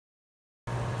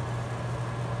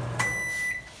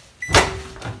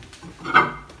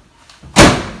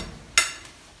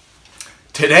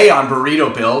Today on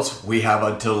Burrito Builds, we have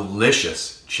a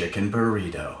delicious chicken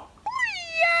burrito.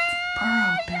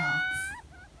 BurroBuild.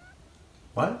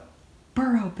 What?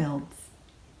 BurroBuild.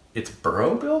 It's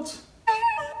BurroBuild? Is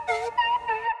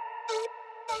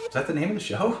that the name of the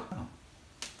show?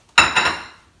 Oh.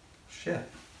 Shit.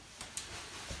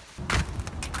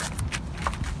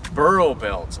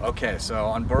 BurroBuilds. Okay, so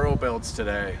on BurroBuilds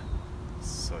today,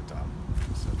 so dumb.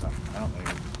 I don't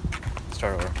know.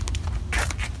 Start over.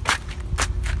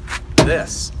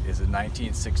 This is a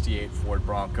 1968 Ford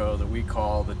Bronco that we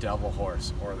call the Devil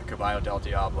Horse, or the Caballo Del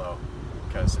Diablo,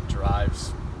 because it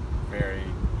drives very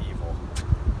evil.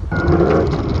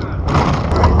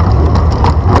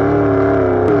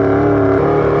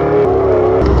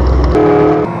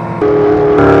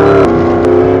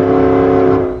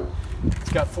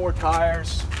 It's got 4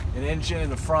 tires, an engine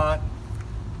in the front,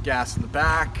 gas in the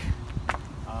back.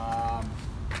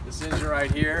 This engine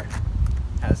right here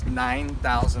has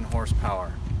 9,000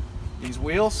 horsepower. These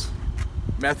wheels,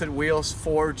 method wheels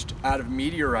forged out of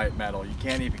meteorite metal. You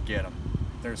can't even get them.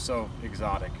 They're so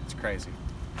exotic, it's crazy.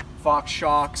 Fox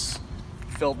shocks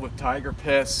filled with tiger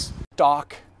piss.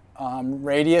 Stock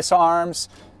radius arms,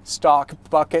 stock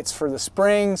buckets for the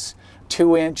springs,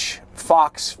 2-inch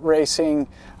Fox Racing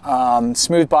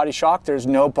smooth body shock. There's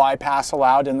no bypass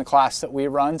allowed in the class that we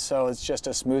run, so it's just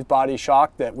a smooth body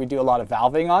shock that we do a lot of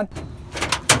valving on.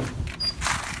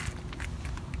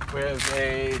 With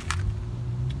a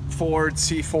Ford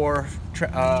C4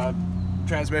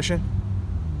 transmission,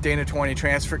 Dana 20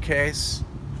 transfer case,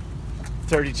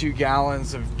 32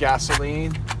 gallons of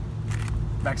gasoline,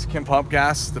 Mexican pump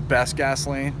gas, the best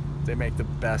gasoline. They make the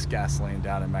best gasoline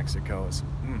down in Mexico. It's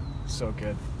so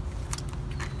good.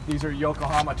 These are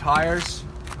Yokohama tires,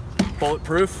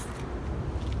 bulletproof.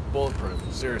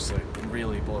 Bulletproof, seriously,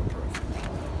 really bulletproof.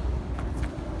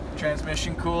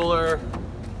 Transmission cooler.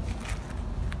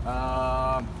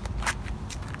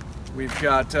 We've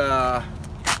got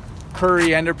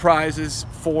Curry Enterprises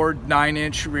Ford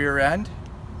 9-inch rear end.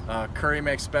 Curry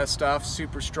makes the best stuff,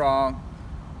 super strong.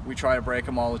 We try to break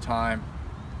them all the time,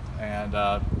 and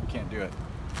can't do it.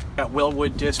 Got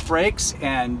Willwood disc brakes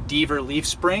and Deaver leaf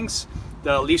springs.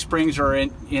 The leaf springs are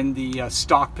in the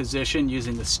stock position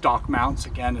using the stock mounts.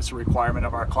 Again, it's a requirement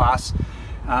of our class.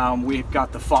 We've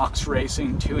got the Fox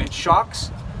Racing 2-inch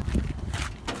shocks.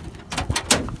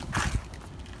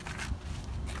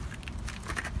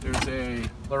 There's a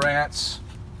Lowrance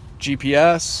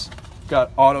GPS,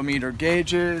 got autometer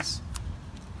gauges.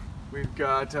 We've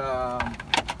got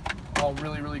all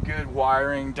really good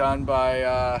wiring done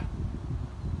by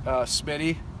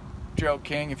Smitty, Gerald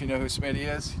King, if you know who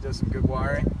Smitty is. He does some good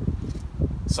wiring,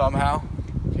 somehow.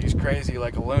 He's crazy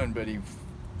like a loon, but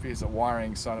he's a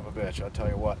wiring son of a bitch, I'll tell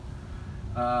you what.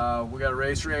 We got a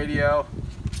race radio.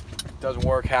 Doesn't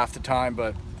work half the time,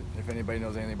 but if anybody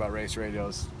knows anything about race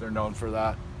radios, they're known for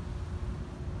that.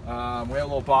 We have a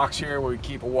little box here where we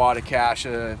keep a wad of cash,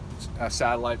 a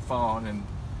satellite phone, and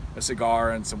a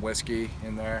cigar and some whiskey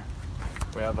in there.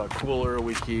 We have a cooler,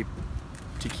 we keep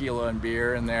tequila and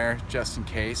beer in there just in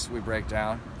case we break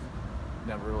down.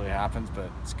 Never really happens,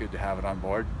 but it's good to have it on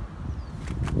board.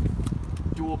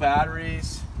 Dual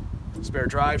batteries, spare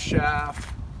drive shaft,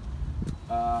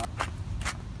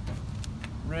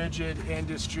 Rigid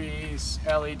Industries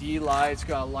LED lights,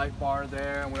 got a light bar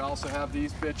there, and we also have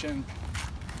these bitchin'.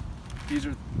 These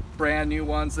are brand new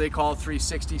ones. They call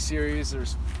 360 series.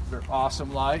 They're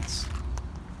awesome lights.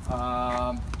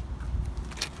 Come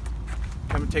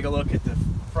and take a look at the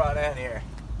front end here.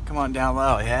 Come on down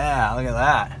low. Yeah, look at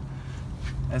that.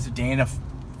 That's a Dana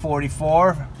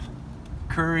 44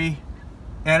 Curry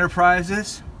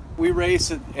Enterprises. We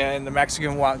race in the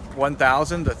Mexican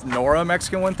 1000, the Nora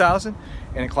Mexican 1000,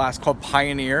 in a class called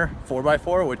Pioneer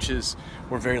 4x4, which is,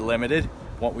 we're very limited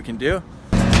what we can do.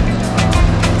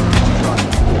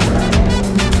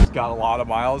 It's got a lot of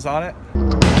miles on it.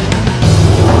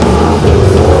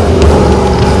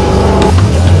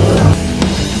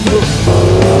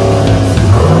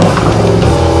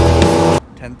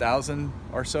 $10,000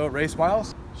 or so race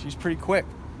miles. She's pretty quick.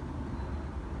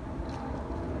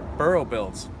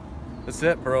 BurroBuilds. That's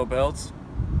it, BurroBuilds.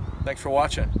 Thanks for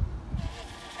watching.